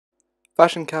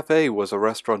Fashion Cafe was a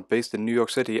restaurant based in New York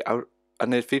City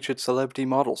and it featured celebrity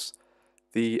models.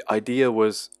 The idea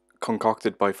was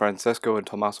concocted by Francesco and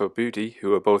Tommaso Butti,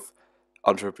 who are both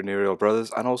entrepreneurial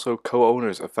brothers and also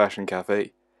co-owners of Fashion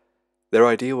Cafe. Their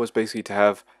idea was basically to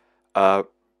have uh,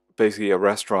 basically a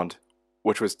restaurant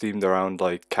which was themed around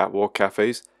like catwalk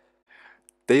cafes.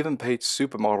 They even paid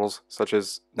supermodels such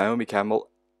as Naomi Campbell,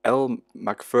 Elle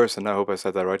Macpherson, I hope I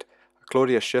said that right,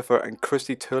 Claudia Schiffer, and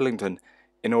Christy Turlington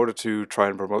in order to try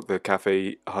and promote the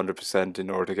cafe 100% in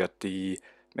order to get the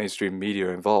mainstream media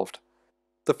involved.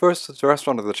 The first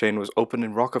restaurant of the chain was opened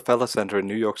in Rockefeller Center in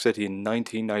New York City in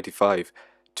 1995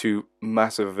 to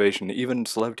massive ovation, even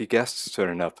celebrity guests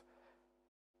turning up.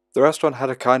 The restaurant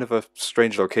had a kind of a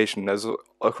strange location, as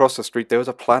across the street there was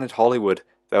a Planet Hollywood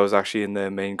that was actually in the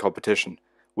main competition.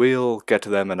 We'll get to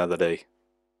them another day.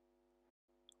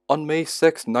 On May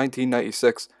 6,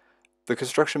 1996, the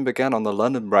construction began on the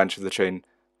London branch of the chain,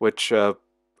 which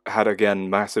had again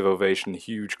massive ovation,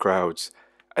 huge crowds,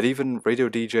 and even radio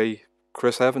DJ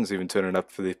Chris Evans even turning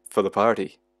up for the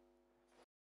party.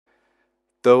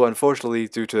 Though unfortunately,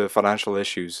 due to financial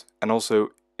issues and also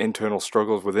internal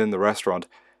struggles within the restaurant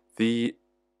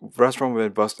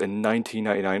went bust in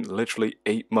 1999, literally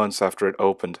 8 months after it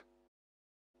opened.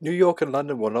 New York and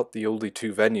London were not the only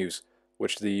two venues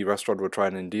which the restaurant would try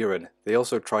and endear in. They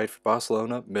also tried for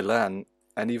Barcelona, Milan,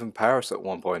 and even Paris at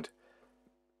one point.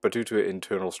 But due to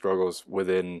internal struggles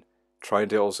within trying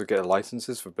to also get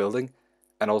licenses for building,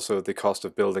 and also the cost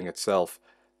of building itself,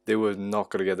 they were not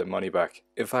going to get their money back.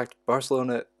 In fact,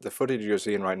 Barcelona, the footage you're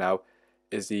seeing right now,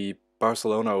 is the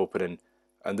Barcelona opening,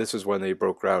 and this is when they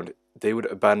broke ground. They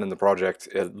would abandon the project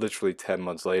literally 10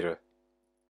 months later.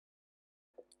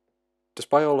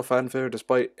 Despite all the fanfare,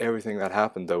 despite everything that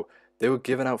happened though, they were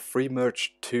giving out free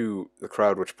merch to the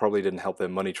crowd, which probably didn't help their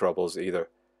money troubles either.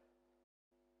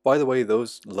 By the way,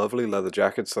 those lovely leather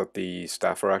jackets that the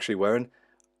staff are actually wearing,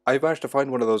 I managed to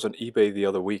find one of those on eBay the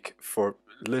other week for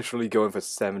literally going for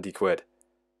 70 quid.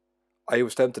 I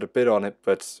was tempted to bid on it,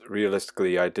 but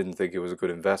realistically I didn't think it was a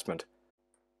good investment.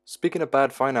 Speaking of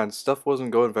bad finance, stuff wasn't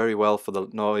going very well for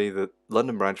not only the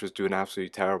London branch was doing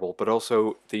absolutely terrible, but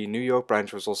also the New York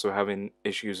branch was also having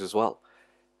issues as well.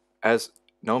 As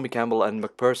Naomi Campbell and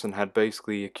McPherson had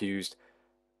basically accused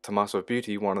Tommaso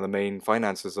Butti, one of the main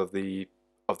finances of the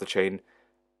chain,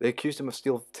 they accused him of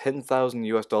stealing 10,000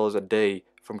 US dollars a day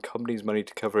from company's money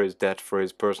to cover his debt for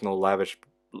his personal lavish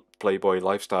playboy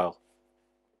lifestyle.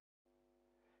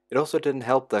 It also didn't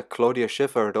help that Claudia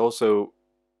Schiffer had also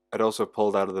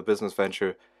pulled out of the business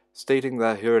venture, stating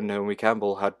that her and Naomi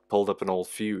Campbell had pulled up an old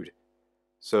feud.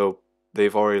 So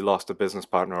they've already lost a business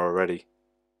partner already.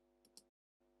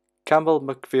 Campbell,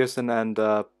 McPherson, and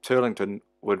Turlington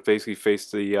would basically face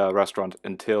the restaurant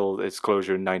until its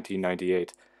closure in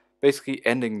 1998, basically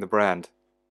ending the brand.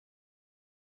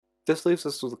 This leaves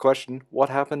us with the question, what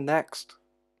happened next?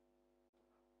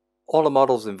 All the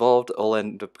models involved all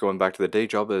end up going back to their day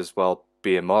job as well,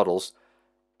 being models.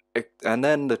 And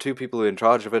then the two people who were in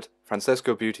charge of it,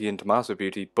 Francesco Butti and Tommaso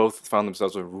Butti, both found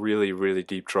themselves in really, really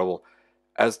deep trouble,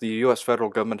 as the US federal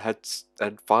government had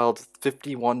filed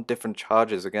 51 different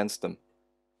charges against them.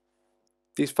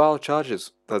 These filed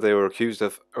charges that they were accused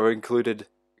of are included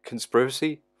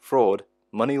conspiracy, fraud,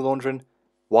 money laundering,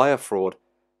 wire fraud,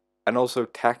 and also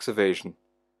tax evasion.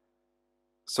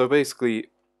 So basically,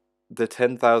 the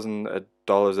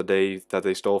 $10,000 a day that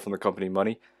they stole from the company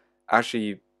money,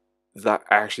 that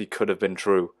actually could have been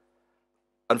true.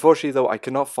 Unfortunately though, I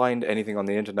cannot find anything on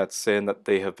the internet saying that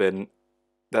they have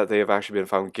actually been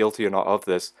found guilty or not of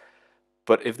this.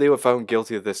 But if they were found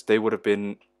guilty of this, they would have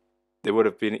been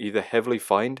either heavily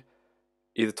fined,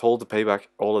 either told to pay back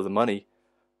all of the money,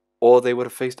 or they would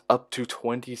have faced up to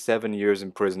 27 years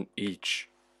in prison each.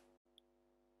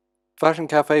 Fashion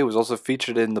Cafe was also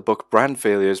featured in the book Brand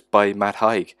Failures by Matt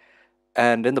Haig,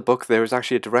 and in the book there is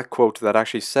actually a direct quote that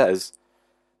actually says,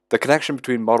 "The connection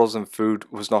between models and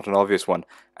food was not an obvious one,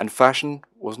 and fashion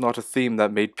was not a theme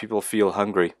that made people feel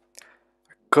hungry."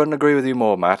 Couldn't agree with you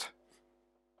more, Matt.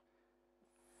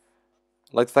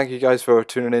 I'd like to thank you guys for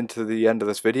tuning in to the end of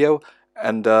this video,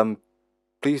 and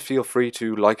please feel free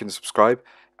to like and subscribe,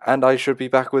 and I should be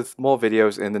back with more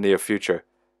videos in the near future.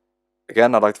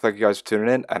 Again, I'd like to thank you guys for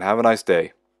tuning in, and have a nice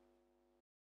day.